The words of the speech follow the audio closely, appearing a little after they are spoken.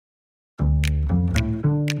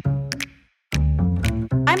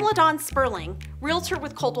I'm LaDawn Sperling, realtor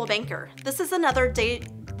with Coldwell Banker. This is another day.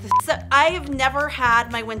 I have never had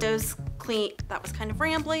my windows clean. That was kind of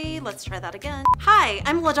rambly. Let's try that again. Hi,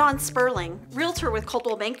 I'm LaDawn Sperling, realtor with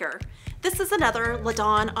Coldwell Banker. This is another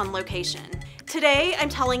LaDawn on location. Today, I'm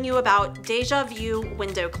telling you about Deja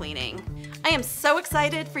window cleaning. I am so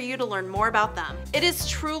excited for you to learn more about them. It is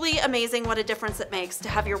truly amazing what a difference it makes to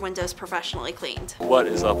have your windows professionally cleaned. What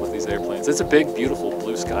is up with these airplanes? It's a big, beautiful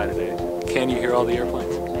blue sky today. Can you hear all the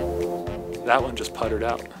airplanes? That one just puttered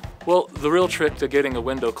out. Well, the real trick to getting a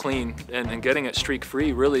window clean and getting it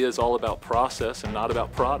streak-free really is all about process and not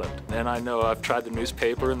about product. And I know I've tried the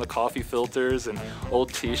newspaper and the coffee filters and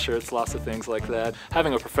old t-shirts, lots of things like that.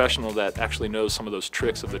 Having a professional that actually knows some of those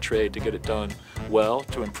tricks of the trade to get it done well,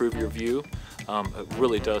 to improve your view, it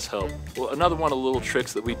really does help. Well, another one of the little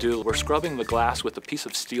tricks that we do, we're scrubbing the glass with a piece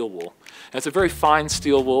of steel wool. And it's a very fine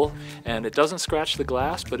steel wool, and it doesn't scratch the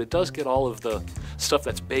glass, but it does get all of the stuff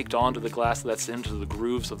that's baked onto the glass, that's into the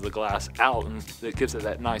grooves of the glass out, and it gives it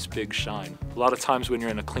that nice big shine. A lot of times when you're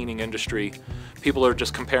in a cleaning industry, people are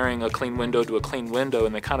just comparing a clean window to a clean window,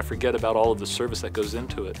 and they kind of forget about all of the service that goes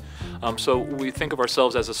into it. So we think of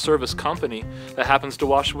ourselves as a service company that happens to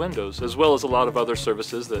wash windows, as well as a lot of other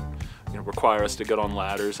services that require us to get on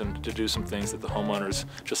ladders and to do some things that the homeowner's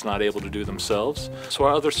just not able to do themselves. So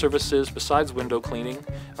our other services besides window cleaning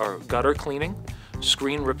are gutter cleaning,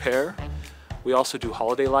 screen repair. We also do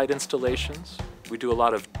holiday light installations. We do a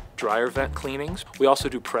lot of dryer vent cleanings. We also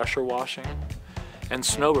do pressure washing and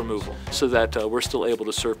snow removal so that we're still able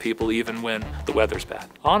to serve people even when the weather's bad.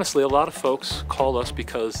 Honestly, a lot of folks call us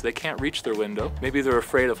because they can't reach their window. Maybe they're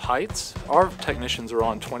afraid of heights. Our technicians are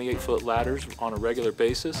on 28-foot ladders on a regular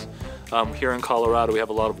basis. Here in Colorado, we have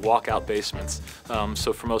a lot of walkout basements.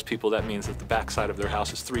 So for most people, that means that the backside of their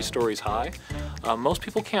house is 3 stories high. Most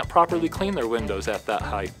people can't properly clean their windows at that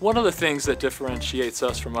height. One of the things that differentiates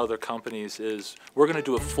us from other companies is we're gonna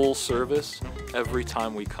do a full service every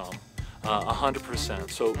time we come.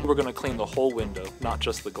 100%. So we're going to clean the whole window, not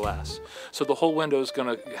just the glass. So the whole window is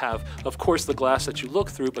going to have, of course, the glass that you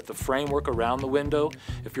look through, but the framework around the window.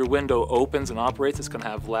 If your window opens and operates, it's going to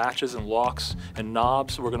have latches and locks and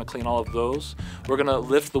knobs. We're going to clean all of those. We're going to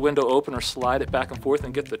lift the window open or slide it back and forth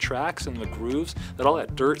and get the tracks and the grooves that all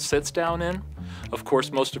that dirt sits down in. Of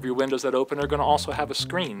course, most of your windows that open are going to also have a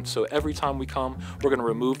screen. So every time we come, we're going to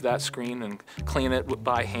remove that screen and clean it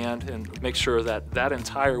by hand and make sure that that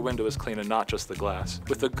entire window is clean and not just the glass.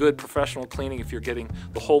 With a good professional cleaning, if you're getting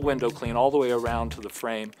the whole window clean all the way around to the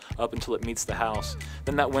frame up until it meets the house,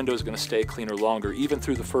 then that window is going to stay cleaner longer, even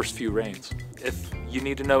through the first few rains. If you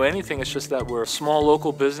need to know anything, it's just that we're a small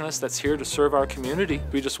local business that's here to serve our community.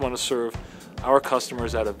 We just want to serve our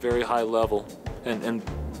customers at a very high level and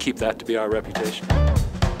keep that to be our reputation.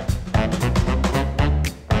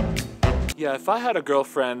 Yeah, if I had a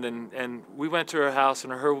girlfriend and we went to her house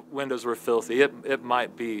and her windows were filthy, it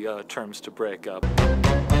might be terms to break up.